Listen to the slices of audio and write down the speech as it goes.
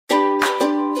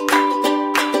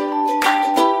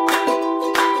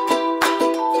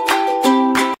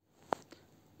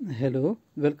Hello,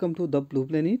 welcome to the blue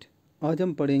planet. आज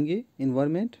हम पढ़ेंगे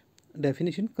environment,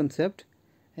 definition, concept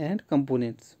and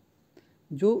components.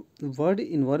 जो वर्ड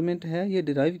इन्वायरमेंट है ये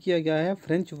डिराइव किया गया है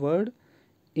फ्रेंच वर्ड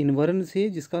इन्वर्न से,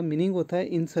 जिसका मीनिंग होता है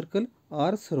इन सर्कल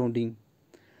आर सराउंडिंग।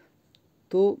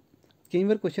 तो कई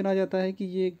बार क्वेश्चन आ जाता है कि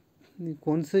ये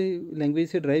कौन से लैंग्वेज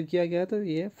से ड्राइव किया गया है, तो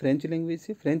ये फ्रेंच लैंग्वेज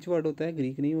से। फ्रेंच वर्ड होता है,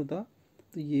 ग्रीक नहीं होता,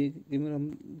 तो ये कई बार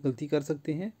हम गलती कर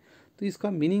सकते हैं। तो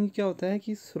इसका मीनिंग क्या होता है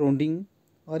कि सराउंडिंग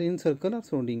और इन सर्कल और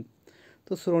सराउंडिंग।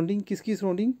 तो सराउंडिंग किसकी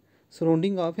surrounding?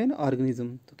 Surrounding of an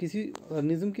organism. तो किसी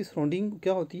ऑर्गेनिज्म की सराउंडिंग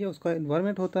क्या होती है? उसका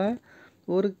एनवायरनमेंट होता है।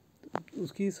 और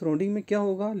उसकी सराउंडिंग में क्या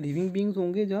होगा? लिविंग बींग्स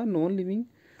होंगे या नॉन लिविंग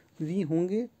भी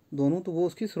होंगे, दोनों, तो वो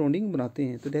उसकी सराउंडिंग बनाते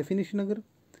हैं। तो डेफिनेशन अगर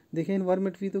देखें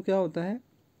एनवायरनमेंट भी, तो क्या होता है?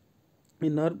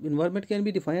 Environment can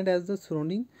be defined as the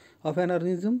surrounding of an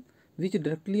organism which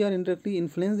directly or indirectly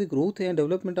influence the growth and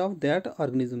development of that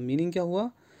organism। Meaning क्या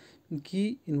हुआ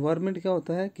कि इन्वायरमेंट क्या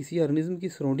होता है? किसी ऑर्गेनिज्म की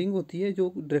सराउंडिंग होती है जो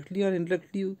डायरेक्टली और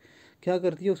इनडायरेक्टली क्या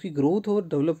करती है? उसकी ग्रोथ और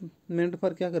डेवलपमेंट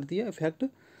पर क्या करती है? इफेक्ट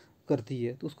करती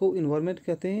है, तो उसको इन्वायरमेंट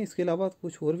कहते हैं। इसके अलावा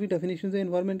कुछ और भी डेफिनेशन है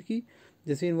इन्वायरमेंट की।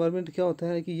 जैसे इन्वायरमेंट क्या होता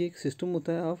है कि ये एक सिस्टम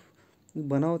होता है, ऑफ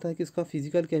बना होता है कि इसका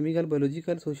physical, chemical,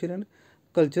 biological, social and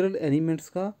cultural elements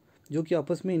का, जो कि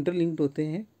आपस में इंटरलिंक्ड होते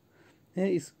हैं।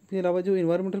 इसके अलावा जो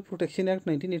इन्वायरमेंटल प्रोटेक्शन एक्ट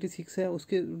 1986 है,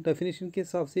 उसके डेफिनेशन के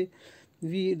हिसाब से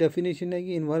भी डेफिनेशन है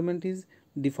कि environment is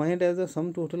defined as a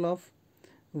sum total of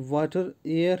water,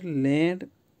 air, land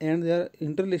and there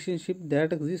inter relationship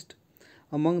that exist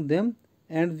among them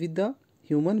and with the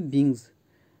human beings,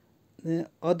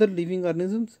 other living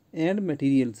organisms and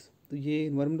materials. तो ये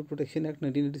environmental protection act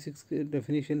 1986 की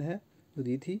definition है जो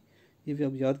दी थी, ये भी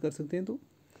आप याद कर सकते हैं। तो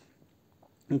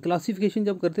क्लासिफिकेशन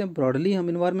जब करते हैं ब्रॉडली हम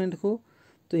इन्वायरमेंट को,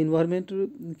 तो इन्वायरमेंट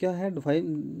क्या है?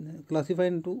 डिफाइन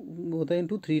क्लासीफाइड इनटू होता है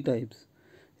इनटू 3 टाइप्स।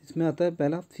 इसमें आता है,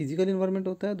 पहला फिजिकल इन्वायरमेंट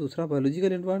होता है, दूसरा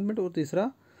बायोलॉजिकल इन्वायरमेंट और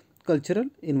तीसरा कल्चरल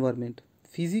इन्वायरमेंट।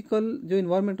 फिजिकल जो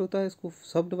इन्वायरमेंट होता है इसको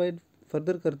सब डिवाइड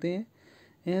फर्दर करते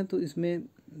हैं। तो इसमें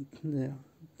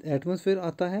एटमॉस्फेयर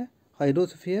आता है,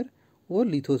 हाइड्रोस्फीयर और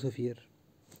लिथोस्फीयर।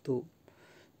 तो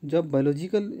जब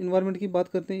बायोलॉजिकल इन्वायरमेंट की बात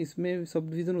करते हैं, इसमें सब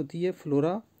डिवीज़न होती है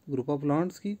फ्लोरा, ग्रुप ऑफ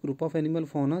प्लांट्स की, ग्रुप ऑफ एनिमल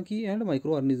फौना की एंड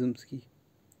माइक्रो ऑर्गेनिजम्स की।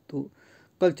 तो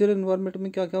कल्चरल इन्वायरमेंट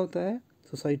में क्या क्या होता है?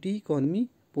 सोसाइटी, इकोनॉमी,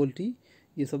 पॉलिटी,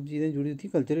 ये सब चीज़ें जुड़ी थी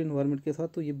कल्चरल इन्वायरमेंट के साथ।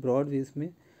 तो ये ब्रॉड बेस में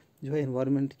जो है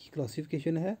इन्वायरमेंट की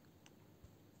क्लासिफिकेशन है।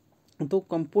 तो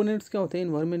कंपोनेंट्स क्या होते हैं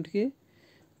इन्वायरमेंट के?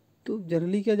 तो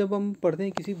जनरली क्या, जब हम पढ़ते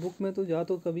हैं किसी बुक में, तो या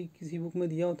तो कभी किसी बुक में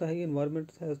दिया होता है कि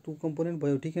environment has 2 component,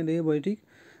 biotic and abiotic,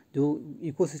 जो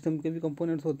इकोसिस्टम के भी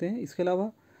कंपोनेंट्स होते हैं। इसके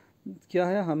अलावा क्या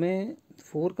है, हमें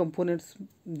 4 कंपोनेंट्स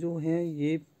जो हैं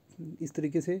ये इस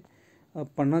तरीके से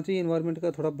पढ़ना चाहिए इन्वायरमेंट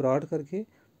का, थोड़ा ब्रॉड करके।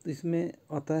 तो इसमें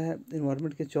आता है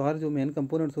इन्वायरमेंट के 4 जो मेन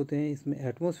कंपोनेंट्स होते हैं। इसमें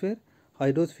एटमॉस्फेयर,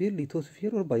 हाइड्रोस्फीयर,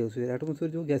 लिथोस्फीयर और बायोस्फीयर।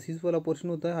 एटमॉस्फेयर जो गैसेस वाला पोर्शन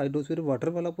होता है, हाइड्रोस्फीयर वाटर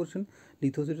वाला पोर्शन,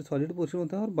 लिथोस्फीयर सॉलिड पोर्शन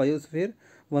होता है, और बायोस्फीयर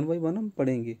 1 बाई 1 हम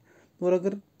पढ़ेंगे। और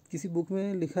अगर किसी बुक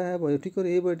में लिखा है बायोटिक और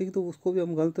एबायोटिक, तो उसको भी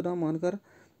हम गलत ना मानकर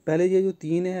पहले ये जो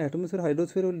 3 है, एटमॉस्फेयर,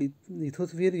 हाइड्रोस्फीयर और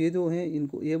लिथोस्फीयर, ये जो हैं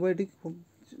इनको एबायोटिक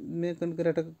में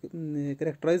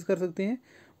करेक्टराइज कर सकते हैं,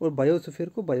 और बायोस्फीयर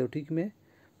को बायोटिक में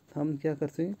हम क्या कर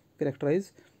सकते हैं?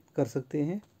 करेक्टराइज कर सकते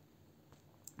हैं।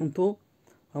 तो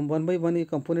हम 1 बाई 1 ये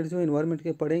कंपोनेंट जो इन्वायरमेंट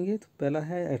के पढ़ेंगे। तो पहला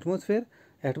है एटमॉस्फेयर।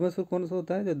 एटमॉस्फेयर कौन सा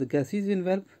होता है? जो गैसेज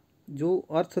इन्वेल्व, जो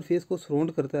अर्थ सरफेस को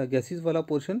सराउंड करता है, गैसेज वाला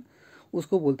पोर्शन,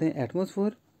 उसको बोलते हैं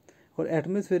एटमॉस्फेयर। और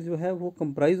एटमॉस्फेयर जो है वो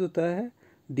कंप्राइज होता है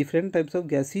different types of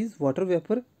gases, water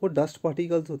vapour और डस्ट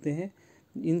पार्टिकल्स होते हैं,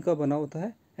 इनका बना होता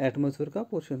है एटमॉस्फेयर का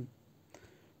पोर्शन।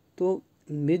 तो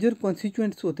मेजर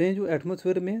कॉन्स्टिट्यूएंट्स होते हैं जो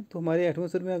एटमॉस्फेयर में। तो हमारे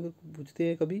एटमॉस्फेयर में अगर पूछते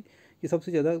हैं कभी कि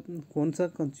सबसे ज़्यादा कौन सा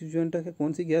कॉन्स्टिट्यूएंट है,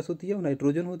 कौन सी गैस होती है, वो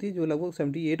नाइट्रोजन होती है, जो लगभग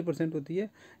 78% होती है।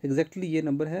 एग्जैक्टली ये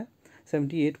नंबर है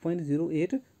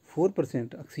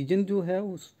 78.084%। ऑक्सीजन जो है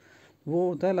उस वो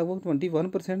होता है लगभग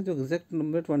 21%, जो एग्जैक्ट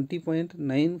नंबर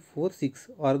 20.946।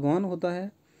 आर्गॉन होता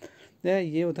है,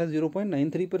 ये होता है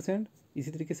 0.93%।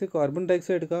 इसी तरीके से कार्बन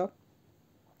डाइऑक्साइड का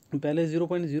पहले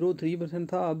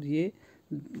 0.03% था, अब ये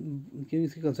क्योंकि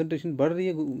इसकी कंसनट्रेशन बढ़ रही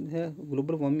है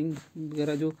ग्लोबल वार्मिंग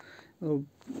वगैरह जो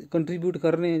कंट्रीब्यूट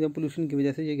कर रहे हैं, जब पोल्यूशन की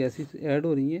वजह से ये गैसेस ऐड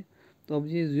हो रही हैं, तो अब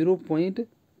ये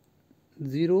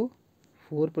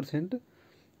 0.04%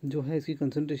 जो है इसकी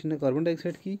कंसनट्रेशन है कार्बन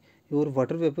डाइऑक्साइड की। और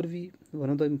वाटर वेपर भी वन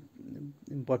ऑफ द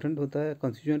इम्पॉर्टेंट होता है,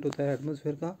 कंस्टिट्यूएंट होता है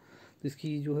एटमॉस्फेयर का। तो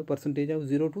इसकी जो है परसेंटेज है वो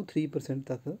 0 to 3%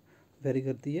 तक वेरी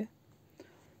करती है।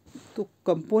 तो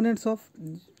कंपोनेंट्स ऑफ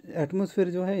एटमॉस्फेयर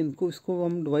जो है इसको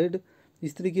हम डिवाइड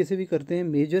इस तरीके से भी करते हैं,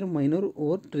 मेजर, माइनर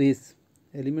और ट्रेस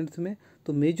एलिमेंट्स में।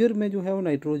 तो मेजर में जो है वो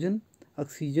नाइट्रोजन,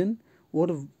 ऑक्सीजन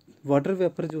और वाटर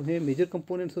वेपर जो है मेजर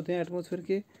कंपोनेंट्स होते हैं एटमॉस्फेयर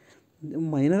के।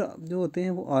 माइनर जो होते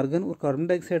हैं वो आर्गन और कार्बन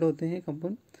डाइऑक्साइड होते हैं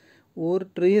कंपाउंड, और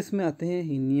ट्रेस में आते हैं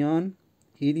neon,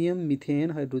 helium,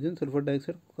 methane, hydrogen, sulphur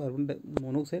dioxide, carbon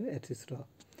monoxide etcetera.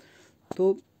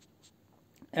 तो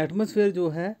एटमॉस्फेयर जो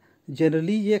है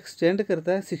जनरली ये एक्सटेंड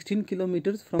करता है 16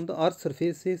 kilometres from the earth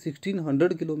surface से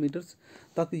 1600 किलोमीटर्स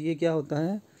तक ये क्या होता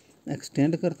है,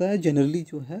 एक्सटेंड करता है जनरली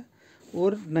जो है।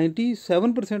 और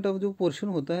 97% ऑफ जो पोर्शन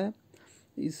होता है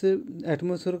इस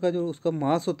एटमॉस्फेयर का, जो उसका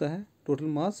मास होता है, टोटल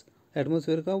मास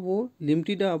एटमॉस्फेयर का, वो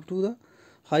लिमिटेड है up to the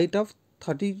height of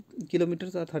 30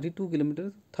 kilometres और 32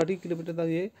 किलोमीटर, 30 किलोमीटर तक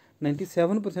ये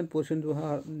 97% पोर्शन जो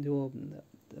है, जो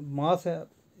मास है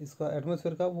इसका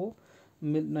एटमॉस्फेयर का, वो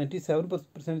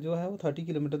 97% जो है वो 30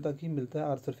 किलोमीटर तक ही मिलता है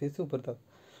अर्थ सरफेस से ऊपर तक।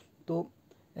 तो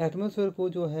एटमॉस्फेयर को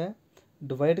जो है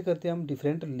डिवाइड करते हैं हम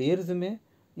डिफरेंट लेयर्स में,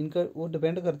 इनका वो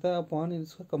डिपेंड करता है अपॉन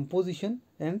इसका कंपोजिशन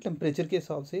एंड टेम्परेचर के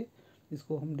हिसाब से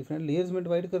इसको हम डिफरेंट लेयर्स में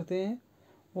डिवाइड करते हैं।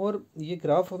 और ये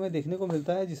ग्राफ हमें देखने को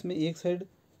मिलता है जिसमें एक साइड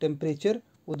टेम्परेचर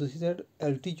और दूसरी साइड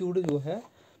एल्टीट्यूड जो है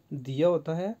दिया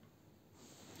होता है।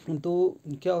 तो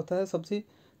क्या होता है, सबसे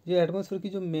ये एटमॉस्फेयर की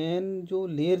जो मेन जो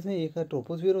लेयर्स हैं, एक है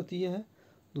ट्रोपोस्फियर होती है,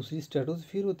 दूसरी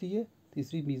स्ट्रेटोस्फियर होती है,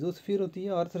 तीसरी मीजोस्फियर होती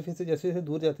है। अर्थ सरफेस से जैसे जैसे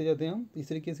दूर जाते जाते हैं हम इस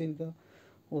तरीके से इनका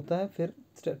होता है। फिर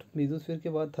मीजोस्फियर के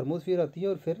बाद थर्मोस्फियर आती है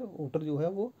और फिर आउटर जो है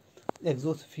वो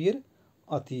एक्सोस्फियर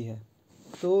आती है।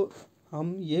 तो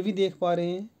हम ये भी देख पा रहे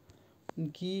हैं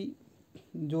कि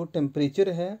जो टेम्परेचर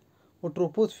है वो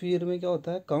ट्रोपोस्फियर में क्या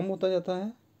होता है, कम होता जाता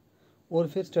है, और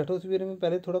फिर स्ट्रेटोस्फियर में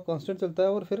पहले थोड़ा कांस्टेंट चलता है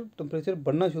और फिर टेम्परेचर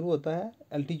बढ़ना शुरू होता है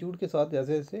एल्टीट्यूड के साथ,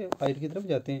 जैसे जैसे हाइट की तरफ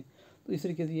जाते हैं। तो इस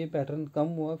तरीके से ये पैटर्न कम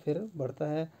हुआ फिर बढ़ता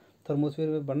है, थर्मोस्फियर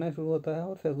में बढ़ना शुरू होता है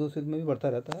और फिर एक्सोस्फियर में भी बढ़ता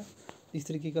रहता है। इस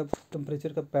तरीके का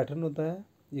टेम्परेचर का पैटर्न होता है,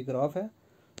 ये ग्राफ है।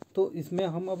 तो इसमें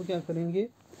हम अब क्या करेंगे,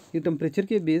 ये टेम्परेचर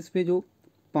के बेस पे जो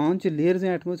 5 लेयर्स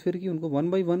हैं एटमॉस्फेयर की, उनको 1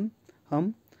 बाई 1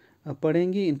 हम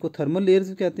पढ़ेंगे। इनको थर्मल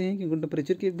लेयर्स कहते हैं क्योंकि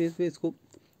टेम्परेचर के बेस पे इसको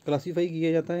क्लासीफाई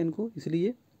किया जाता है इनको,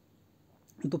 इसलिए।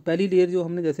 तो पहली लेयर जो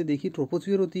हमने जैसे देखी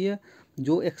ट्रोपोस्फियर होती है,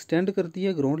 जो एक्सटेंड करती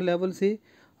है ग्राउंड लेवल से,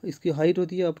 इसकी हाइट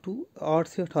होती है अप टू 8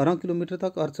 से 18 किलोमीटर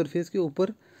तक अर्थ सरफेस के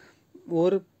ऊपर,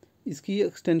 और इसकी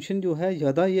एक्सटेंशन जो है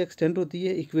ज़्यादा ये एक्सटेंड होती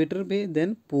है इक्वेटर पे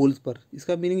देन पोल्स पर।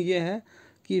 इसका मीनिंग ये है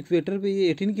कि इक्वेटर पे ये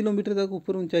 18 किलोमीटर तक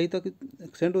ऊपर ऊंचाई तक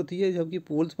एक्सटेंड होती है, जबकि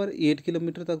पोल्स पर 8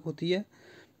 किलोमीटर तक होती है।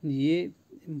 ये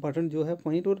इम्पॉर्टेंट जो है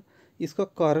पॉइंट। और इसका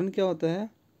कारण क्या होता है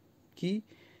कि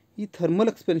ये थर्मल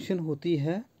एक्सपेंशन होती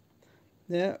है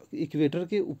इक्वेटर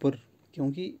के ऊपर,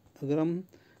 क्योंकि अगर हम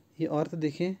ये अर्थ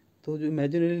देखें तो जो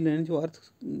इमेजिनरी लाइन जो अर्थ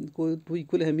को टू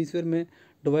इक्वल हेमिस्फीयर में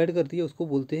डिवाइड करती है उसको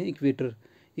बोलते हैं इक्वेटर।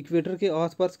 इक्वेटर के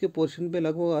आसपास के पोर्शन पे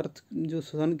लगभग अर्थ जो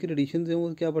सन की रेडिएशन है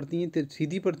वो क्या पड़ती हैं,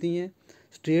 सीधी पड़ती हैं,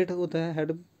 स्ट्रेट होता है,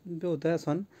 हेड पे होता है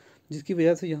सन, जिसकी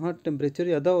वजह से यहाँ टेम्परेचर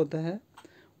ज़्यादा होता है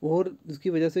और जिसकी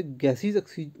वजह से गैसीज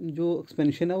जो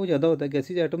एक्सपेंशन है वो ज़्यादा होता है।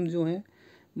 गैसीज एटम्स जो हैं,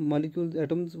 मॉलिक्यूल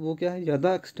एटम्स, वो क्या है,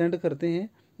 ज़्यादा एक्सटेंड करते हैं।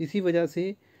 इसी वजह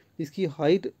से इसकी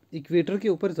हाइट इक्वेटर के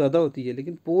ऊपर ज़्यादा होती है।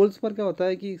 लेकिन पोल्स पर क्या होता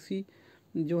है कि इसकी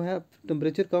जो है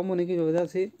टेम्परेचर कम होने की वजह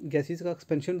से गैसेस का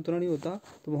एक्सपेंशन उतना नहीं होता,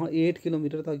 तो वहाँ 8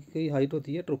 किलोमीटर तक की हाइट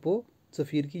होती है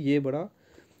ट्रोपोस्फियर की। ये बड़ा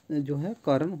जो है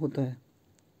कारण होता है।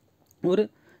 और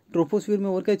ट्रोपोस्फियर में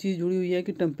और क्या चीज़ जुड़ी हुई है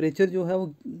कि टेम्परेचर जो है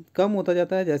वो कम होता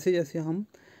जाता है जैसे जैसे हम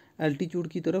एल्टीट्यूड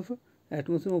की तरफ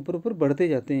एटमॉस्फेयर ऊपर ऊपर बढ़ते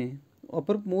जाते हैं।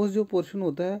 अपर मोस्ट जो पोर्शन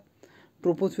होता है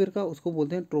ट्रोपोस्फियर का उसको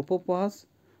बोलते हैं ट्रोपोपास,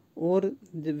 और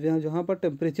जहाँ पर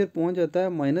टेम्परेचर पहुँच जाता है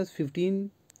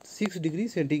 -15 डिग्री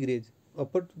सेंटीग्रेड,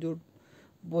 अपर जो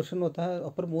पोर्शन होता है,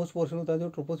 अपर मोस्ट पोर्शन होता है जो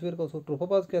ट्रोपोस्फियर का, उसको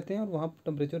ट्रोपोपास कहते हैं। और वहाँ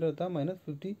टेम्परेचर रहता है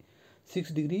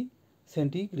 -56 डिग्री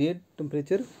सेंटीग्रेड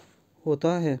टेम्परेचर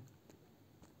होता है।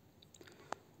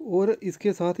 और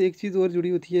इसके साथ एक चीज़ और जुड़ी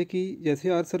होती है कि जैसे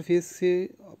अर्थ सरफेस से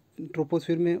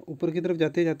ट्रोपोस्फियर में ऊपर की तरफ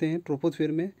जाते जाते हैं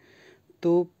ट्रोपोस्फियर में,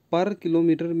 तो पर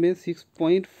किलोमीटर में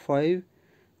 6.5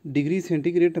 डिग्री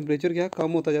सेंटीग्रेड टेम्परेचर क्या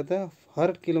कम होता जाता है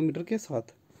हर किलोमीटर के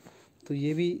साथ। तो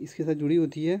ये भी इसके साथ जुड़ी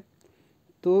होती है।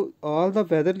 तो ऑल द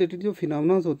वेदर रिलेटेड जो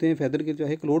फिनोमेना होते हैं वेदर के,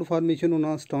 चाहे क्लाउड फॉर्मेशन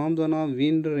होना, स्टॉर्म्स होना,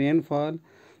 विंड, रेनफॉल,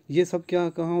 ये सब क्या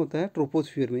कहाँ होता है,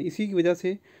 ट्रोपोस्फियर में। इसी की वजह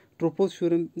से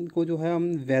ट्रोपोस्फियर को जो है हम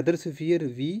वेदर स्फीयर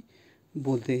वी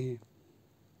बोलते हैं।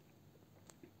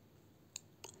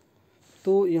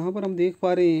 तो यहाँ पर हम देख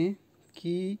पा रहे हैं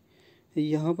कि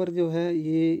यहाँ पर जो है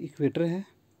ये इक्वेटर है,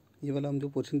 ये वाला हम जो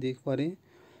पोर्शन देख पा रहे हैं।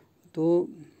 तो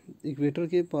इक्वेटर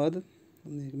के बाद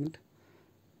एक मिनट,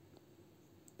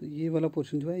 तो ये वाला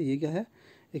पोर्शन जो है ये क्या है,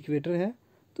 इक्वेटर है।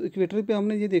 तो इक्वेटर पे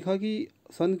हमने ये देखा कि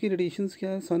सन की रेडिएशंस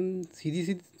क्या है, सन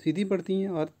सीधी पड़ती हैं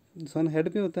और सन हेड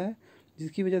पे होता है,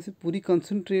 जिसकी वजह से पूरी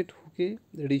कंसंट्रेट होके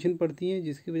रेडिएशन पड़ती हैं,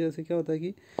 जिसकी वजह से क्या होता है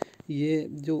कि ये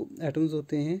जो एटम्स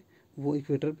होते हैं वो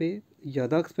इक्वेटर पे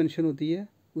ज़्यादा एक्सपेंशन होती है।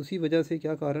 उसी वजह से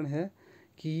क्या कारण है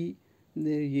कि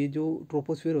ये जो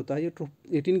ट्रोपोस्फीयर होता है ये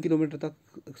 18 किलोमीटर तक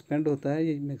एक्सपेंड होता है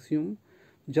ये मैक्सिमम,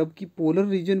 जबकि पोलर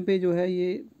रीजन पे जो है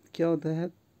ये क्या होता है,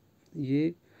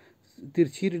 ये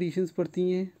तिरछी रेडिएशंस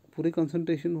पड़ती हैं, पूरे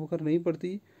कंसंट्रेशन होकर नहीं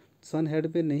पड़ती, सन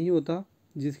हेड पे नहीं होता,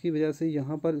 जिसकी वजह से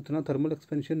यहाँ पर इतना थर्मल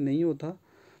एक्सपेंशन नहीं होता।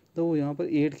 तो यहाँ पर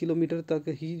 8 किलोमीटर तक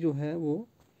ही जो है वो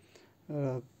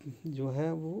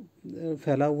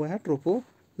फैला हुआ है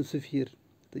ट्रोपोस्फीयर।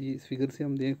 तो ये इस फिगर से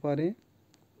हम देख पा रहे हैं।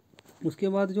 उसके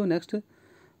बाद जो नेक्स्ट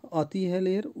आती है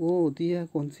लेयर वो होती है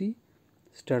कौन सी,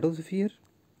 स्ट्रेटोस्फीयर।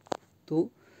 तो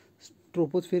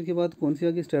ट्रोपोस्फीयर के बाद कौन सी आ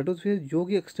गई, स्ट्रेटोस्फीयर, जो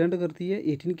कि एक्सटेंड करती है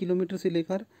 18 किलोमीटर से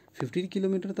लेकर 15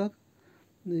 किलोमीटर तक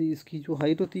इसकी जो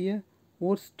हाइट होती है।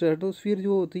 और स्ट्रेटोस्फीयर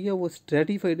जो होती है वो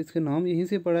स्ट्रेटिफाइड, इसका नाम यहीं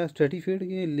से पड़ा है स्ट्रेटिफाइड,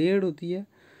 ये लेयर्ड होती है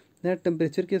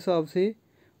टेम्परेचर के हिसाब से।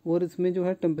 और इसमें जो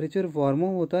है टेम्परेचर वार्म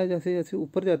होता है, जैसे जैसे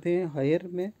ऊपर जाते हैं हायर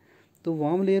में तो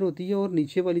वार्म लेयर होती है, और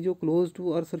नीचे वाली जो क्लोज टू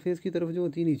अर्थ सरफेस की तरफ जो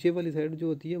होती है, नीचे वाली साइड जो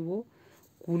होती है वो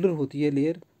कूलर होती है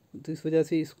लेयर। तो इस वजह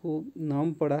से इसको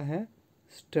नाम पड़ा है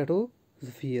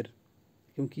स्ट्रेटोस्फीयर,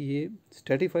 क्योंकि ये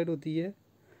स्ट्रेटिफाइड होती है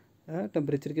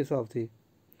टेम्परेचर के हिसाब से।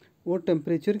 और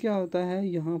टेम्परेचर क्या होता है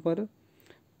यहाँ पर,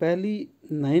 पहली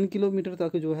 9 किलोमीटर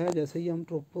तक जो है, जैसे ही हम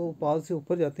ट्रोपोपाज से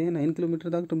ऊपर जाते हैं 9 किलोमीटर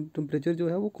तक टेम्परेचर जो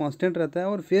है वो कांस्टेंट रहता है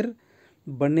और फिर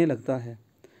बढ़ने लगता है।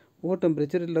 वो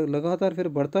टेम्परेचर लगातार फिर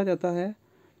बढ़ता जाता है।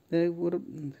 और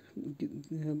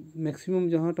मैक्सिमम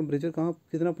जहाँ टेम्परेचर कहाँ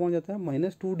कितना पहुँच जाता है,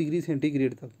 -2 डिग्री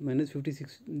सेंटीग्रेड तक,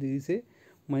 -56 डिग्री से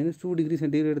 -2 डिग्री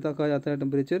सेंटीग्रेड तक आ जाता है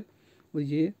टेम्परेचर। और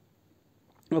ये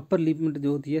अपर लिमिट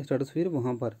जो होती है स्ट्रेटोस्फीयर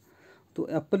वहाँ पर। तो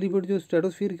अपर लिमिट जो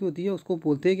स्ट्रेटोस्फीयर की होती है उसको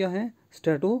बोलते क्या है,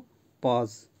 स्ट्रेटोपाज।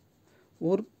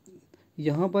 और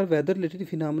यहाँ पर वेदर रिलेटेड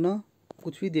फिनोमेना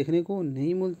कुछ भी देखने को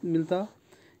नहीं मिलता।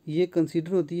 ये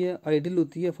कंसीडर होती है, आइडियल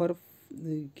होती है फॉर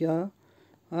क्या,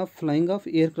 फ्लाइंग ऑफ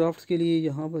एयरक्राफ्ट्स के लिए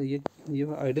यहाँ पर ये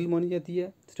आइडियल मानी जाती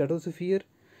है स्ट्रेटोस्फीयर।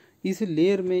 इस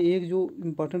लेयर में एक जो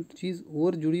इम्पॉर्टेंट चीज़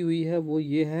और जुड़ी हुई है वो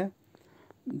ये है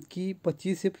कि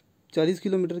 25 से 40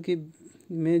 किलोमीटर के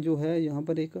में जो है यहाँ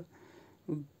पर एक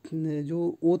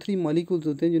जो O3 मॉलिक्यूल्स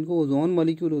होते हैं, जिनको ओजोन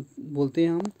मॉलिक्यूल बोलते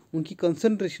हैं हम, उनकी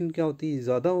कंसंट्रेशन क्या होती है,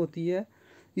 ज़्यादा होती है।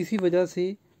 इसी वजह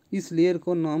से इस लेयर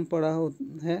को नाम पड़ा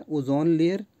है ओजोन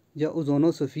लेयर, या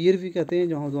ओजोनोस्फीयर भी कहते हैं,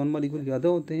 जहाँ ओजोन मॉलिक्यूल ज़्यादा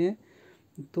होते हैं।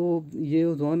 तो ये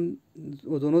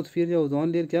ओजोनोस्फीयर या ओजोन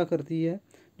लेयर क्या करती है,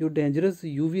 जो डेंजरस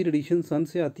UV रेडिएशन सन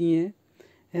से आती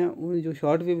हैं उन जो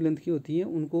शॉर्ट वेव लेंथ की होती हैं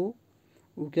उनको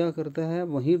वो क्या करता है,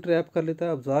 वहीं ट्रैप कर लेता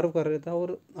है, ऑब्ज़र्व कर लेता है,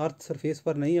 और अर्थ सरफेस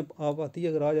पर नहीं आ पाती।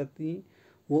 अगर आ जाती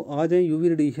वो आ जाए UV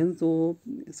रेडिएशन तो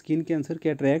स्किन कैंसर,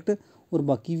 कैटरैक्ट और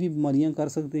बाकी भी बीमारियां कर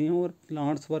सकते हैं। और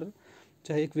प्लांट्स पर,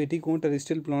 चाहे एक्वेटिक हों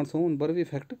टेरेस्ट्रियल प्लांट्स हों, उन पर भी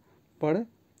इफेक्ट पड़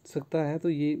सकता है। तो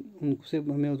ये उनसे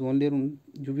हमें ओजोन लेयर उन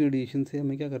UV रेडिएशन से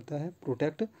हमें क्या करता है,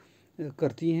 प्रोटेक्ट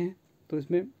करती हैं। तो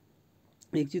इसमें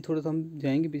एक चीज़ थोड़ा सा हम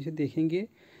जाएंगे पीछे देखेंगे,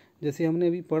 जैसे हमने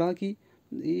अभी पढ़ा कि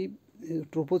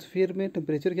ट्रोपोस्फीयर में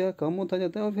टेम्परेचर क्या कम होता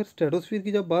जाता है, और फिर स्ट्रेटोस्फीयर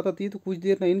की जब बात आती है तो कुछ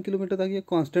देर 9 किलोमीटर तक ये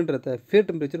कांस्टेंट रहता है, फिर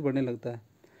टेम्परेचर बढ़ने लगता है,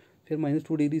 फिर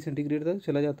 -2 डिग्री सेंटीग्रेड तक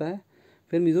चला जाता है।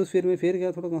 फिर मेसोस्फीयर में फिर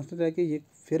क्या थोड़ा कांस्टेंट रह के ये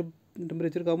फिर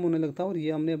टेम्परेचर कम होने लगता है। और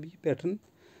ये हमने अभी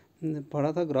पैटर्न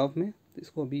पढ़ा था ग्राफ में, तो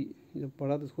इसको अभी जब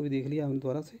पढ़ा तो इसको भी देख लिया हमने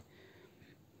दोबारा से।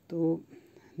 तो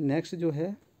नेक्स्ट जो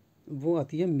है वो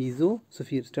आती है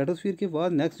मेसोस्फीयर। स्ट्रेटोस्फीयर के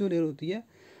बाद नेक्स्ट जो लेयर होती है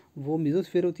वो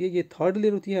मेसोस्फीयर होती है। ये थर्ड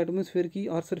लेयर होती है एटमॉस्फेयर की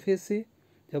अर्थ सरफेस से।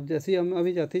 जब जैसे हम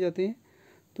अभी जाते जाते हैं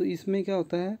तो इसमें क्या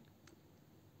होता है,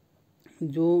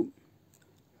 जो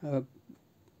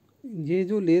ये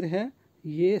जो लेयर है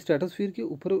ये स्ट्रेटोस्फीयर के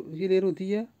ऊपर ये लेयर होती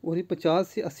है, और ये 50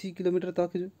 से 80 किलोमीटर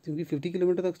तक, क्योंकि 50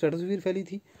 किलोमीटर तक स्ट्रेटोस्फीयर फैली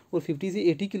थी, और 50 से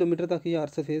 80 किलोमीटर तक ये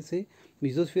अर्थ सरफेस से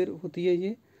मेसोस्फीयर होती है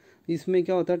ये। इसमें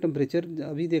क्या होता है, टेम्परेचर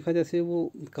अभी देखा जैसे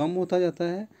वो कम होता जाता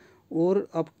है और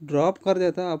अब ड्रॉप कर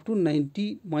जाता है up to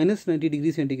 -90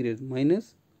 degree centigrade,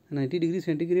 -90 degree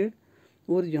centigrade.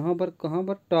 और यहाँ पर कहाँ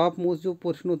पर टॉप मोस्ट जो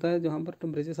पोर्शन होता है जहाँ पर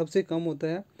टेम्परेचर सबसे कम होता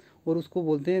है, और उसको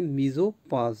बोलते हैं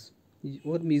मेसोपाज।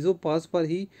 और मेसोपाज पर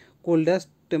ही कोल्डेस्ट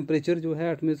टेम्परेचर जो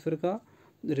है एटमॉस्फेयर का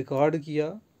रिकॉर्ड किया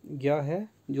गया है,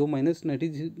 जो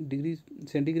 -90 डिग्री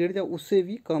सेंटीग्रेड या उससे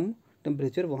भी कम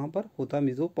टेम्परेचर वहाँ पर होता है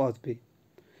मेसोपाज पे।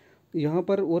 यहाँ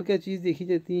पर और क्या चीज़ देखी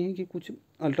जाती है कि कुछ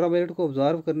अल्ट्रावायलेट को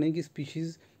ऑब्जर्व करने की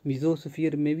स्पीशीज़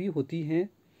मेसोस्फीयर में भी होती हैं।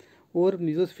 और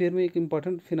मेसोस्फीयर में एक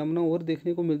इम्पॉर्टेंट फिनोमेना और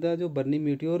देखने को मिलता है, जो बर्निंग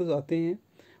मीटियोर्स आते हैं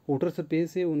आउटर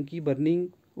सरफेस से, उनकी बर्निंग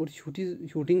और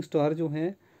शूटिंग स्टार जो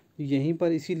हैं यहीं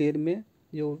पर इसी लेयर में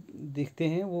जो दिखते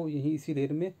हैं वो यहीं इसी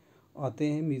लेयर में आते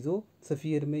हैं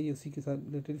मेसोस्फीयर में। ये उसी के साथ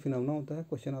रिलेटेड फिनोमेना होता है,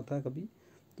 क्वेश्चन आता है कभी,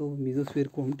 तो मेसोस्फीयर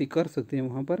को हम टिक कर सकते हैं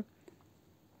वहाँ पर।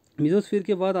 मेसोस्फीयर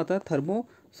के बाद आता है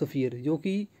थर्मोस्फीयर, जो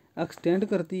कि एक्सटेंड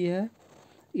करती है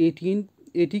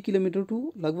 80 किलोमीटर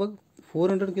टू लगभग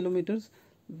 400 किलोमीटर्स,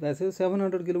 वैसे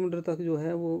 700 किलोमीटर तक जो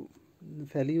है वो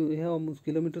फैली हुई है, और उस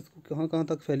किलोमीटर्स को कहाँ कहाँ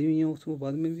तक फैली हुई हैं उसको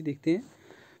बाद में भी देखते हैं।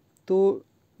 तो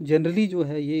जनरली जो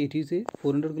है ये 80 से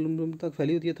 400 किलोमीटर तक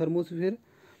फैली होती है थर्मोस्फीयर।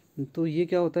 तो ये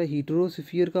क्या होता है,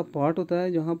 हीट्रोस्फीयर का पार्ट होता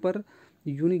है, जहाँ पर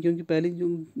क्योंकि पहले जो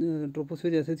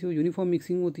ट्रोपोस्फीयर जैसे थी वो यूनिफॉर्म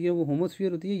मिक्सिंग होती है, वो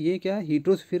होमोस्फीयर होती है। ये क्या है,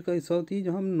 हीट्रोस्फीयर का हिस्सा होती है,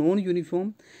 जहाँ non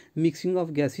uniform mixing of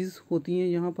gases होती हैं।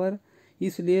 यहाँ पर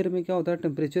इस लेयर में क्या होता है,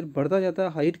 टेम्परेचर बढ़ता जाता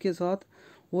है हाइट के साथ,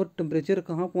 और टेम्परेचर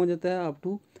कहाँ पहुँच जाता है, अप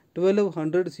टू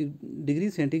 1200 डिग्री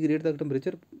सेंटीग्रेड तक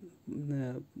टेम्परेचर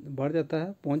बढ़ जाता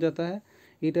है, पहुँच जाता है।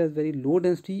 It has very low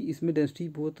density, इसमें डेंसिटी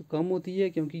बहुत कम होती है,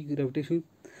 क्योंकि ग्रेविटेशन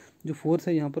जो फोर्स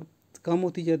है यहाँ पर कम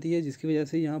होती जाती है, जिसकी वजह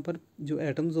से यहाँ पर जो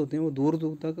एटम्स होते हैं वो दूर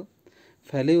दूर तक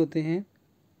फैले होते हैं।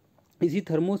 इसी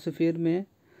थर्मोस्फीयर में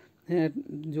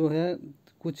जो है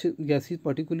कुछ गैसेस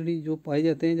पर्टिकुलरली जो पाए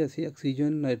जाते हैं, जैसे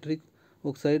oxygen, nitric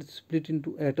oxide split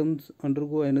into atoms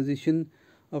undergo ionization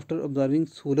after observing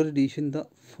solar radiation the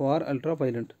far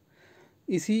ultraviolet.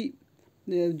 इसी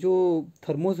जो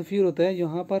थर्मोस्फीयर होता है,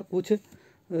 यहाँ पर कुछ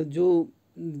जो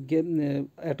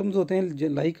एटम्स होते हैं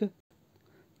like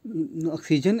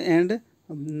oxygen and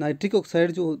nitric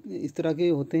oxide, जो इस तरह के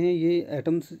होते हैं, ये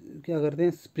एटम्स क्या करते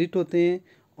हैं, स्प्लिट होते हैं,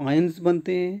 आयंस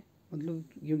बनते हैं, मतलब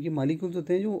क्योंकि मालिक्यूल्स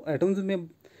होते हैं जो एटम्स में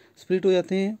स्प्लिट हो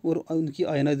जाते हैं और उनकी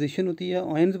आयनाइजेशन होती है,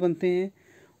 आयंस बनते हैं।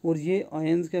 और ये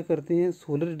आयंस क्या करते हैं,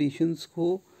 सोलर रेडिएशंस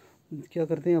को क्या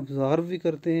करते हैं, ऑब्जर्व भी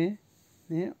करते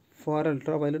हैं फार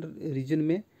अल्ट्रावायलेट रीजन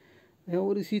में है।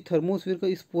 और इसी थर्मोस्फीयर का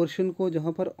इस पोर्शन को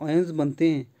जहाँ पर आयंस बनते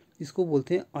हैं, इसको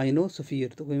बोलते हैं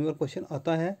आयनोस्फीयर। तो कई बार क्वेश्चन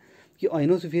आता है कि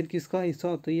आयनोस्फीयर किसका हिस्सा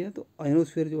होती है, तो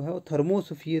आयनोस्फीयर जो है वो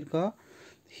थर्मोस्फीयर का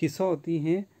हिस्सा होती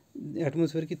हैं,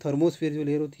 एटमॉस्फेयर की थर्मोस्फीयर जो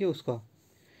लेयर होती है उसका।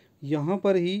 यहाँ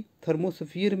पर ही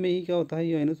थर्मोस्फीयर में ही क्या होता है,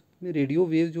 ये आयनोस्फीयर में रेडियो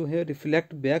वेव जो है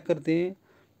रिफ्लेक्ट बैक करते हैं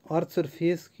अर्थ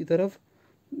सरफेस की तरफ,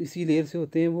 इसी लेयर से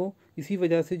होते हैं वो। इसी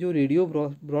वजह से जो रेडियो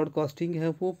ब्रॉडकास्टिंग है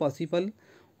वो पॉसिबल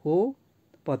हो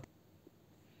पाती।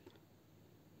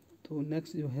 तो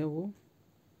नेक्स्ट जो है वो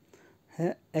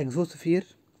है एक्सोस्फीयर।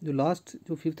 जो लास्ट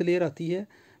जो फिफ्थ लेयर आती है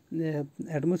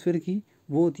एटमॉस्फेयर की,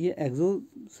 वो होती है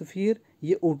एक्सोस्फीयर।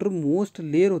 ये आउटर मोस्ट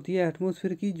लेयर होती है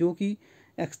एटमॉस्फेयर की, जो कि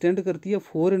एक्सटेंड करती है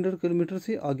 400 किलोमीटर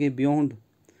से आगे बियॉन्ड।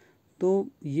 तो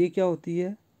ये क्या होती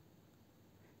है,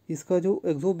 इसका जो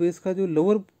एक्सो बेस का जो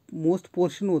लोअर मोस्ट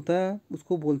पोर्शन होता है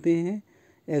उसको बोलते हैं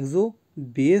एक्सो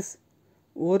बेस।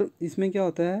 और इसमें क्या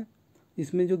होता है,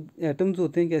 इसमें जो एटम्स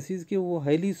होते हैं गैसेस के, वो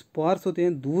हाईली स्पार्स होते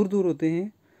हैं, दूर दूर होते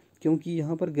हैं, क्योंकि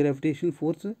यहाँ पर ग्रेविटेशन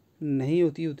फोर्स नहीं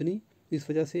होती उतनी, इस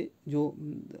वजह से जो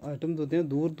एटम्स होते हैं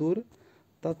दूर दूर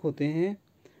तक होते हैं।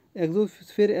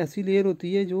 एक्सोस्फीयर ऐसी लेयर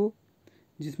होती है जो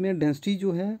जिसमें डेंसिटी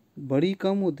जो है बड़ी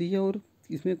कम होती है, और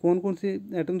इसमें कौन कौन से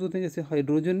एटम्स होते हैं, जैसे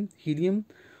हाइड्रोजन, हीलियम,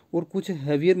 और कुछ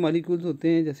हैवियर मॉलिक्यूल्स होते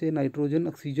हैं जैसे नाइट्रोजन,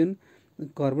 ऑक्सीजन,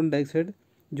 कार्बन डाइऑक्साइड,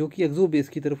 जो कि एक्सो बेस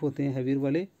की तरफ होते हैं, हैवियर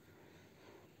वाले।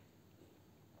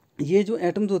 ये जो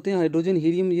एटम्स होते हैं हाइड्रोजन,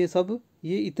 हीलियम, ये सब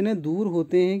ये इतने दूर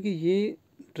होते हैं कि ये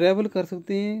ट्रैवल कर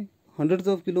सकते हैं हंड्रेड्स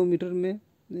ऑफ किलोमीटर में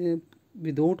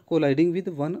without colliding with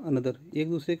one another, एक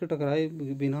दूसरे के टकराए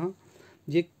बिना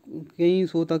ये कई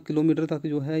सौ तक किलोमीटर तक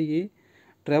जो है ये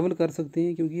ट्रैवल कर सकते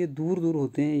हैं, क्योंकि ये दूर दूर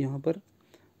होते हैं यहाँ पर।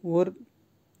 और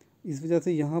इस वजह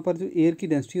से यहाँ पर जो एयर की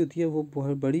डेंसिटी होती है वो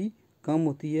बहुत बड़ी कम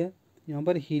होती है। यहाँ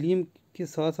पर हीलियम के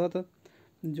साथ साथ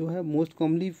जो है मोस्ट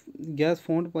कॉमनली गैस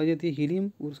फाउंड पाई जाती है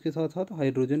हीलियम, और उसके साथ साथ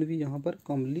हाइड्रोजन भी यहाँ पर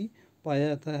कॉमनली पाया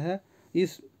जाता है।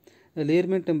 इस लेयर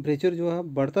में टेम्परेचर जो है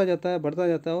बढ़ता जाता है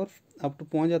और अप टू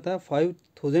पहुँच जाता है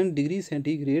 5000 डिग्री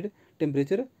सेंटीग्रेड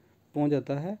टेम्परेचर पहुँच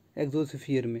जाता है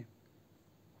एक्सोस्फीयर में।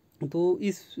 तो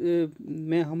इस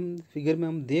में हम फिगर में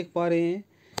हम देख पा रहे हैं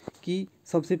कि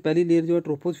सबसे पहली लेयर जो है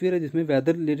ट्रोपोस्फीयर है, जिसमें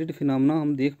वेदर रिलेटेड फिनोमेना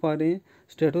हम देख पा रहे हैं।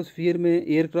 स्ट्रेटोस्फीयर में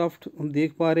एयरक्राफ्ट हम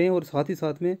देख पा रहे हैं, और साथ ही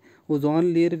साथ में ओजोन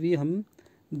लेयर भी हम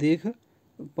देख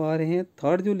पा रहे हैं।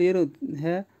 थर्ड जो लेयर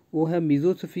है वो है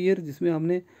मीजोस्फीयर, जिसमें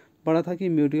हमने पढ़ा था कि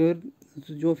मेटियोर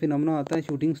जो फिनोमेना आता है,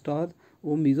 शूटिंग स्टार,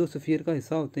 वो मीजोस्फीयर का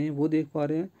हिस्सा होते हैं, वो देख पा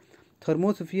रहे हैं।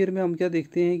 थर्मोस्फीयर में हम क्या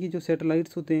देखते हैं कि जो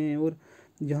सैटेलाइट्स होते हैं, और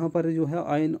जहाँ पर जो है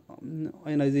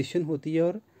आयनाइजेशन होती है,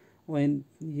 और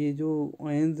ये जो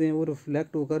आयंस हैं वो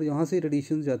रिफ्लेक्ट होकर यहाँ से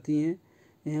रेडिएशन जाती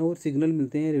हैं और सिग्नल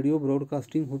मिलते हैं, रेडियो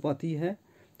ब्रॉडकास्टिंग हो पाती है।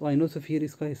 तो आयनोस्फीयर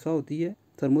इसका हिस्सा होती है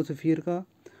थर्मोस्फीयर का।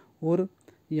 और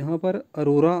यहाँ पर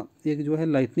अरोरा एक जो है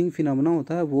लाइटनिंग फिनोमेना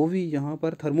होता है, वो भी यहाँ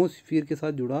पर थर्मोस्फीयर के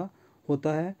साथ जुड़ा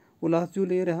होता है। और लास्ट जो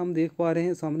लेयर है हम देख पा रहे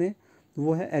हैं सामने,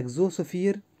 वो है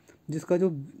एक्सोस्फीयर, जिसका जो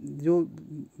जो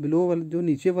बिलो वाला जो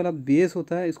नीचे वाला बेस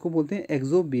होता है, इसको बोलते हैं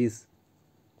एक्सो बेस,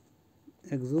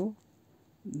 एक्सो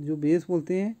जो बेस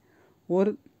बोलते हैं।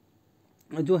 और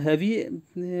जो हैवी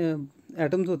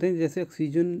एटम्स होते हैं जैसे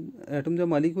ऑक्सीजन, एटम जो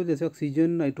मालिक्यूल जैसे ऑक्सीजन,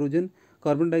 नाइट्रोजन,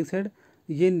 कार्बन डाइऑक्साइड,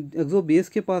 ये एक्सो बेस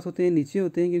के पास होते हैं, नीचे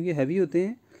होते हैं क्योंकि हैवी होते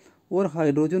हैं। और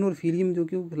हाइड्रोजन और हीलियम जो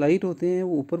कि लाइट होते हैं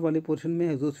वो ऊपर वाले पोर्शन में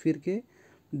एग्जोस्फीयर के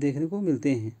देखने को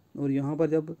मिलते हैं। और यहाँ पर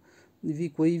जब भी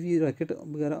कोई भी रॉकेट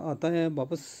वगैरह आता है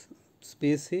वापस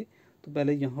स्पेस से तो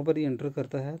पहले यहाँ पर ही एंटर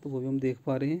करता है, तो वो भी हम देख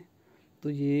पा रहे हैं। तो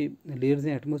ये लेयर्स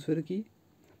हैं एटमॉस्फेयर की।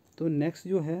 तो नेक्स्ट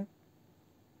जो है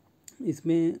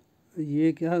इसमें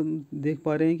ये क्या देख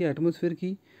पा रहे हैं कि एटमॉस्फेयर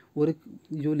की और एक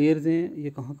जो लेयर्स हैं ये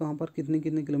कहाँ कहाँ पर कितने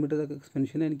कितने किलोमीटर तक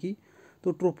एक्सपेंशन है इनकी।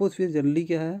 तो ट्रोपोस्फियर जनरली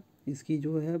क्या है, इसकी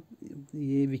जो है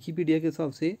ये विकीपीडिया के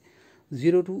हिसाब से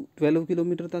 0 to 12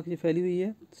 किलोमीटर तक ये फैली हुई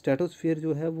है। स्ट्रेटोस्फियर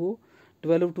जो है वो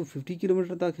 12 to 50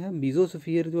 किलोमीटर तक है।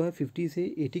 मीजोस्फियर जो है 50 से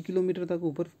 80 किलोमीटर तक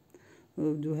ऊपर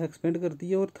जो है एक्सपेंड करती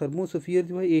है। और थर्मोस्फियर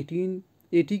जो है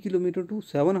 80 किलोमीटर टू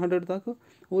 700 तक।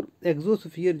 और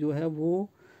एक्सोस्फियर जो है वो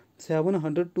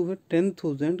 700 to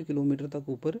 10,000 किलोमीटर तक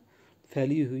ऊपर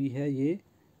फैली हुई है। ये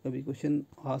कभी क्वेश्चन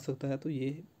आ सकता है, तो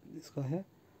ये इसका है।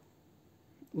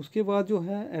 उसके बाद जो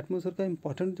है एटमॉस्फेयर का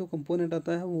इम्पॉर्टेंट जो कंपोनेंट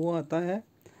आता है वो आता है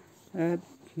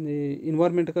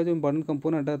इन्वायरमेंट का जो इम्पॉर्टेंट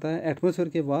कंपोनेंट आता है एटमॉस्फेयर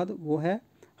के बाद, वो है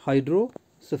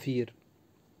हाइड्रोस्फीयर।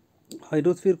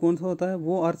 हाइड्रोस्फीयर कौन सा होता है,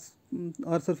 वो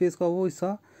अर्थ सरफेस का वो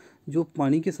हिस्सा जो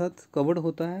पानी के साथ कवर्ड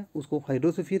होता है उसको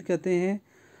हाइड्रोस्फीयर कहते हैं।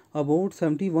 अबाउट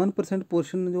 71%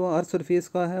 पोर्शन जो अर्थ सरफेस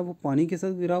का है वो पानी के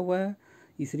साथ घिरा हुआ है,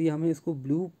 इसलिए हमें इसको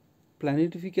ब्लू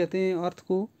प्लैनेट भी कहते हैं अर्थ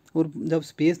को। और जब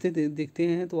स्पेस से देखते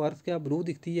हैं तो अर्थ क्या ब्लू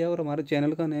दिखती है। और हमारे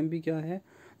चैनल का नेम भी क्या है,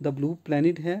 द ब्लू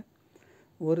प्लैनेट है।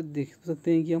 और देख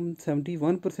सकते हैं कि हम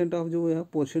 71% ऑफ जो है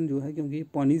पोर्शन जो है, क्योंकि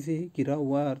पानी से ही घिरा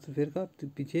हुआ है अर्थ स्फीयर का, तो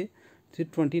पीछे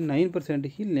सिर्फ 29%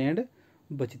 ही लैंड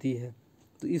बचती है।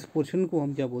 तो इस पोर्शन को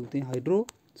हम क्या बोलते हैं,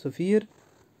 हाइड्रोस्फीयर।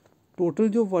 टोटल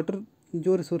जो वाटर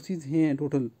जो रिसोर्सेज हैं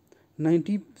टोटल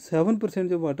 97%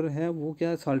 जो वाटर है वो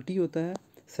क्या साल्टी होता है,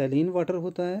 सैलिन वाटर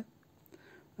होता है।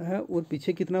 और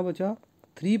पीछे कितना बचा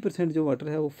 3% जो वाटर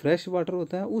है वो फ्रेश वाटर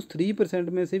होता है। उस 3%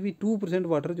 में से भी 2%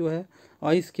 वाटर जो है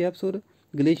आइस कैप्स और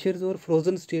ग्लेशियर्स और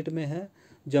फ्रोज़न स्टेट में है,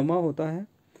 जमा होता है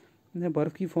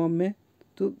बर्फ़ की फॉर्म में।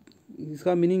 तो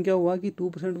इसका मीनिंग क्या हुआ कि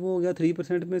 2% वो हो गया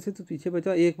 3% में से, तो पीछे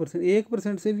बचा 1%।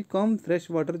 1% से भी कम फ्रेश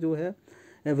वाटर जो है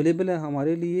अवेलेबल है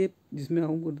हमारे लिए, जिसमें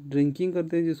हम ड्रिंकिंग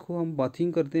करते हैं, जिसको हम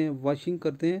बाथिंग करते हैं, वॉशिंग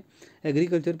करते हैं,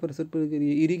 एग्रीकल्चर पर्पज़ के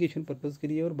लिए, इरीगेशन पर्पज़ के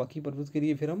लिए और बाकी पर्पज़ के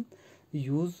लिए फिर हम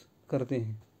यूज़ करते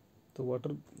हैं। तो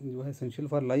वाटर जो है एसेंशियल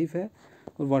फॉर लाइफ है।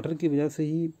 और वाटर की वजह से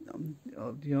ही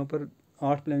यहाँ पर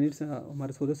 8 प्लैनेट्स हैं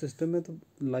हमारे सोलर सिस्टम में, तो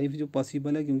लाइफ जो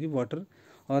पॉसिबल है, क्योंकि वाटर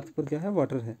अर्थ पर क्या है,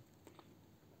 वाटर है।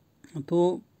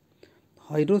 तो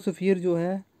हाइड्रोस्फीयर जो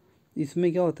है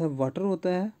इसमें क्या होता है, वाटर होता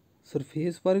है,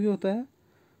 सरफेस पर भी होता है,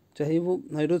 चाहे वो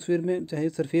हाइड्रोस्फीयर में चाहे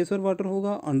सरफेस पर वाटर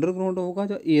होगा, अंडरग्राउंड होगा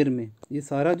या एयर में, ये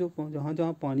सारा जो जहाँ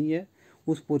जहाँ पानी है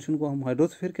उस पोर्शन को हम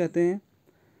हाइड्रोस्फीयर कहते हैं।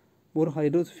 और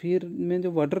हाइड्रोस्फीयर में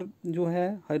जो वाटर जो है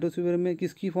हाइड्रोस्फीयर में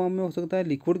किसकी फॉर्म में हो सकता है,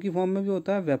 लिक्विड की फॉर्म में भी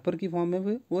होता है, वेपर की फॉर्म में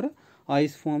भी, और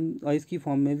आइस की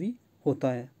फॉर्म में भी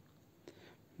होता है।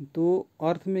 तो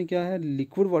अर्थ में क्या है,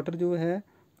 लिक्विड वाटर जो है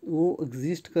वो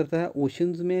एग्जिस्ट करता है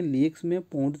ओशंस में, लेक्स में,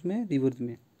 पॉन्ड्स में, रिवर्स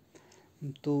में।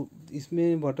 तो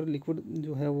इसमें वाटर लिक्विड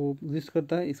जो है वो एग्जिस्ट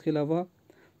करता है। इसके अलावा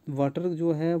वाटर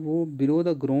जो है वो बिलो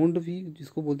द ग्राउंड भी,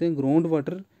 जिसको बोलते हैं ग्राउंड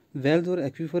वाटर, वेल्स और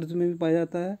एक्वीफर्स में भी पाया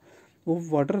जाता है। वो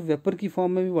वाटर वेपर की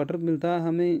फॉर्म में भी वाटर मिलता है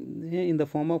हमें in the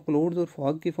form of clouds और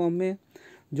फॉग की फॉर्म में।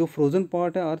 जो फ्रोज़न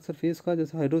पार्ट है अर्थ सरफेस का,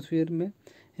 जैसे हाइड्रोस्फीयर में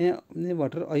है,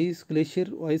 water ice,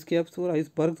 glacier, ice caps और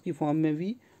आइसबर्ग्स की फॉर्म में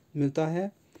भी मिलता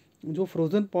है। जो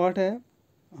फ्रोज़न पार्ट है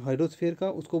हाइड्रोस्फीयर का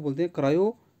उसको बोलते हैं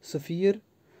क्रायोस्फीयर।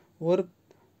 और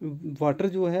वाटर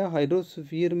जो है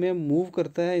हाइड्रोस्फीयर में मूव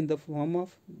करता है इन द फॉर्म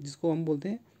ऑफ, जिसको हम बोलते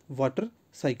हैं वाटर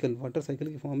साइकिल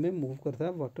की फॉर्म में मूव करता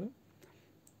है वाटर।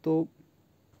 तो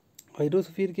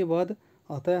हाइड्रोस्फीयर के बाद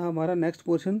आता है हमारा नेक्स्ट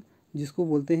पोर्शन जिसको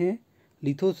बोलते हैं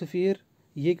लिथोस्फीयर।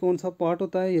 ये कौन सा पार्ट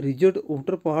होता है, ये रिजिड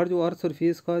आउटर पार्ट जो अर्थ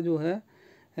सरफेस का जो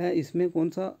है इसमें कौन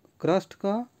सा क्रस्ट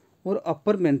का और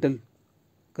अपर मेंटल,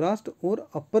 क्रस्ट और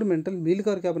अपर मेंटल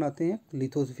मिलकर क्या बनाते हैं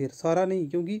लिथोस्फीयर। सारा नहीं,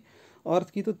 क्योंकि अर्थ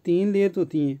की तो 3 लेयर्स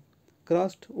होती हैं,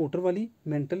 क्रस्ट आउटर वाली,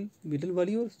 मेंटल मिडल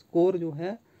वाली, और कोर जो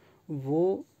है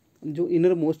वो जो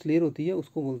इनर मोस्ट लेयर होती है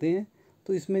उसको बोलते हैं।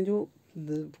 तो इसमें जो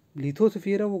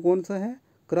लिथोस्फीयर है वो कौन सा है,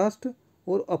 क्रस्ट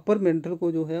और अपर मेंटल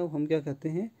को जो है हम क्या कहते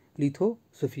हैं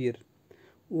लिथोस्फीयर।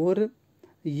 और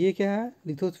ये क्या है,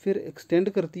 लिथोस्फीयर एक्सटेंड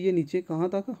करती है नीचे कहाँ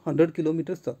तक, 100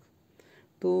 किलोमीटर तक।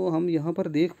 तो हम यहाँ पर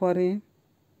देख पा रहे हैं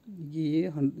ये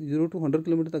 0 to 100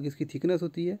 किलोमीटर तक इसकी थिकनेस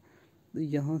होती है। तो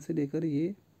यहाँ से लेकर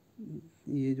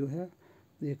ये जो है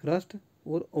ये क्रस्ट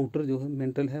और आउटर जो है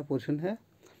मेंटल है पोर्शन है,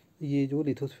 ये जो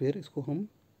लिथोस्फीयर इसको हम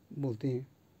बोलते हैं।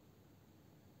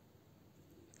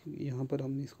 यहाँ पर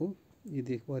हम इसको ये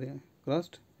देख पा रहे हैं,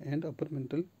 crust and upper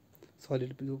mantle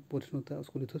solid जो पोर्शन होता है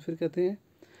उसको लिथोस्फीयर कहते हैं।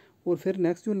 और फिर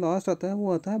नेक्स्ट जो लास्ट आता है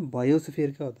वो आता है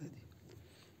बायोस्फीयर का आता है जी।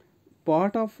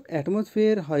 Part of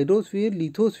atmosphere, hydrosphere,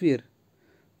 lithosphere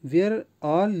where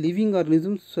all living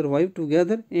organisms survive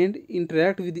together and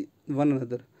interact with one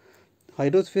another.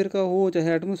 Hydrosphere का हो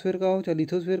चाहे एटमोस्फेयर का हो चाहे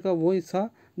लिथोस्फीयर का, वो हिस्सा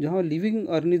जहाँ लिविंग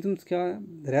ऑर्गेनिजम्स क्या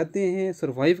रहते हैं,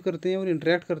 सर्वाइव करते हैं और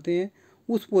इंटरेक्ट करते हैं,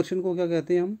 उस पोर्शन को क्या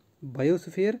कहते हैं हम,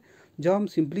 बायोस्फीयर। जहाँ हम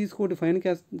सिंपली इसको डिफाइन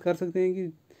क्या कर सकते हैं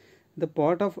कि the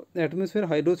part of atmosphere,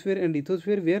 hydrosphere and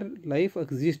lithosphere where life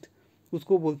exist,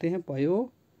 उसको बोलते हैं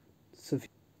बायोस्फीयर।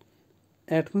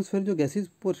 एटमोस्फेयर जो गैसेस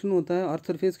पोर्शन होता है अर्थ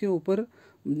सरफेस के ऊपर,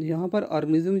 यहाँ पर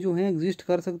ऑर्गेनिज्म जो हैं एग्जिस्ट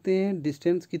कर सकते हैं।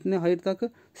 डिस्टेंस कितने हाइट तक,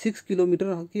 6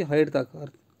 किलोमीटर की हाइट तक,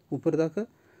 अर्थ ऊपर तक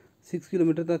 6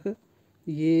 किलोमीटर तक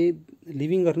ये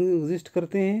लिविंग ऑर्गेनिज्म एग्जिस्ट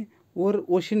करते हैं। और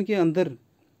ओशन के अंदर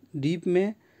डीप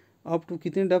में अप टू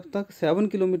कितने डेप्थ तक, 7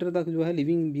 किलोमीटर तक जो है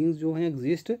लिविंग बींग्स जो हैं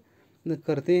एग्जिस्ट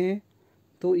करते हैं।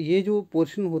 तो ये जो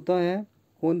पोर्शन होता है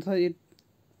कौन सा, ये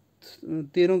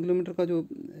 13 किलोमीटर का जो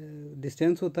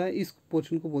डिस्टेंस होता है, इस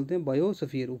पोर्शन को बोलते हैं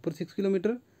बायोस्फीयर। ऊपर 6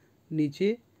 किलोमीटर,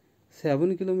 नीचे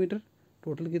 7 किलोमीटर,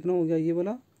 टोटल कितना हो गया ये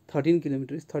वाला 13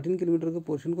 किलोमीटर। इस 13 किलोमीटर के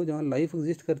पोर्शन को जहाँ लाइफ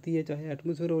एग्जिस्ट करती है, चाहे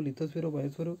एटमोसफेयर हो, लिथोस्फेयर हो,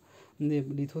 बायोस्फेयर हो,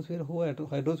 लिथोस्फेयर हो,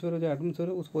 हाइड्रोस्फेयर हो, चाहे एटमोसफेयर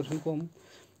हो, उस पोर्शन को हम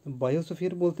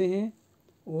बायोस्फीयर बोलते हैं।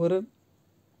 और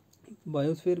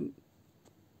बायोस्फीयर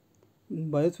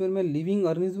में लिविंग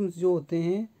ऑर्गेनिजम्स जो होते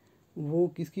हैं वो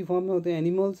किसकी फॉर्म में होते हैं,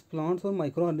 एनिमल्स, प्लांट्स और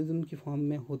माइक्रो ऑर्गेनिज्म की फॉर्म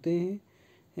में होते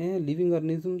हैं। लिविंग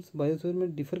ऑर्गेनिजम्स बायोस्फीयर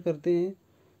में डिफर करते हैं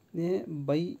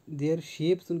बाई देयर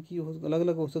शेप्स, उनकी अलग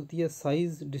अलग हो सकती है,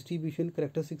 साइज़, डिस्ट्रीब्यूशन,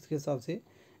 करेक्टरिस्टिक्स के हिसाब से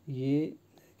ये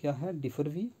क्या है, डिफर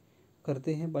भी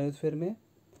करते हैं बायोस्फीयर में।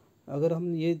 अगर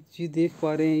हम ये चीज़ देख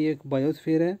पा रहे हैं, ये एक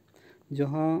बायोस्फीयर है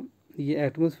जहाँ ये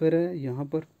एटमोसफेयर है, यहाँ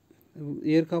पर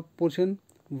एयर का पोर्शन,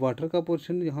 वाटर का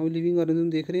पोर्शन, यहाँ भी लिविंग ऑर्गेनिज्म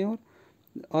देख रहे हैं, और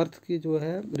अर्थ की जो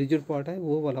है रिजिड पार्ट है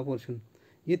वो वाला पोर्शन।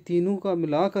 ये तीनों का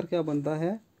मिला कर क्या बनता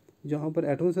है, जहाँ पर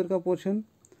एटमोसफेयर का पोर्शन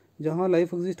जहाँ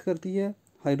लाइफ एग्जिस्ट करती है,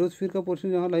 हाइड्रोस्फीयर का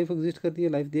पोर्शन जहाँ लाइफ एग्जिस्ट करती है,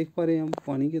 लाइफ देख पा रहे हैं हम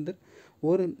पानी के अंदर,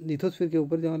 और लिथोस्फीयर के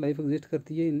ऊपर जहाँ लाइफ एग्जिस्ट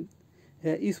करती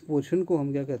है, इस पोर्शन को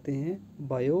हम क्या कहते हैं,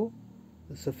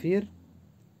 बायोस्फीयर।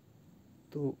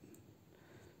 तो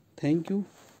thank you,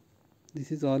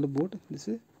 this is all about this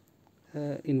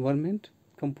environment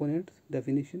components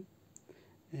definition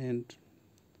and